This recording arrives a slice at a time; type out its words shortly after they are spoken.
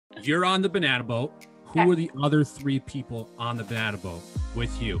You're on the banana boat. Who are the other 3 people on the banana boat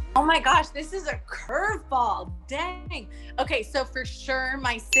with you? Oh my gosh, this is a curveball. Dang. Okay, so for sure,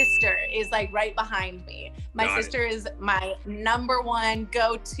 my sister is like right behind me. My sister is my #1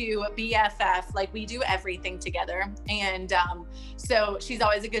 go-to BFF. Like we do everything together. And so she's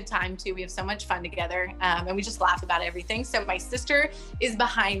always a good time too. We have so much fun together and we just laugh about everything. So my sister is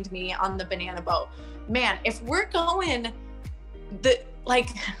behind me on the banana boat. Man, if we're going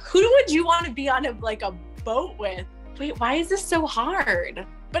who would you want to be on a boat with? Wait, why is this so hard?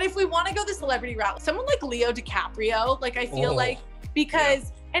 But if we want to go the celebrity route, someone like Leo DiCaprio, like I feel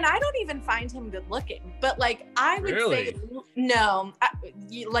because, and I don't even find him good looking, but like I would say, no,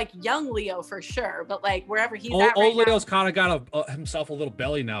 like young Leo for sure, but like wherever he's at right now. Leo's kind of got himself a little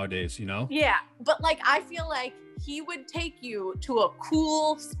belly nowadays, you know? Yeah, but like I feel like he would take you to a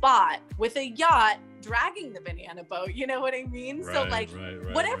cool spot with a yacht dragging the banana boat, you know what I mean? So like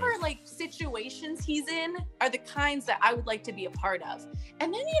whatever like situations he's in are the kinds that I would like to be a part of.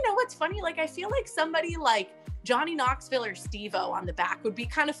 And then you know what's funny? Like I feel like somebody like Johnny Knoxville or Steve-O on the back would be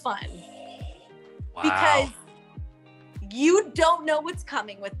kind of fun. Wow. Because you don't know what's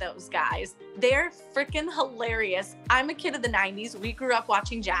coming with those guys. They're freaking hilarious. I'm a kid of the 90s. We grew up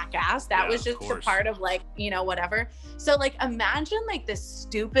watching Jackass. That was just a part of like, you know, whatever. So like imagine like the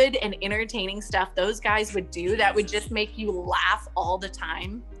stupid and entertaining stuff those guys would do that would just make you laugh all the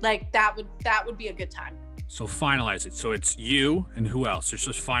time. Like that would be a good time. So finalize it. So it's you and who else? Let's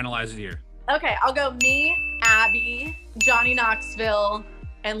just finalize it here. Okay, I'll go me, Abby, Johnny Knoxville,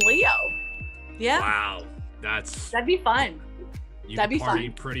 and Leo. Yeah. Wow. That'd be fun. That'd be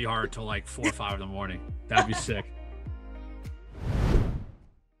fun. Pretty hard till like 4 or 5 in the morning. That'd be sick.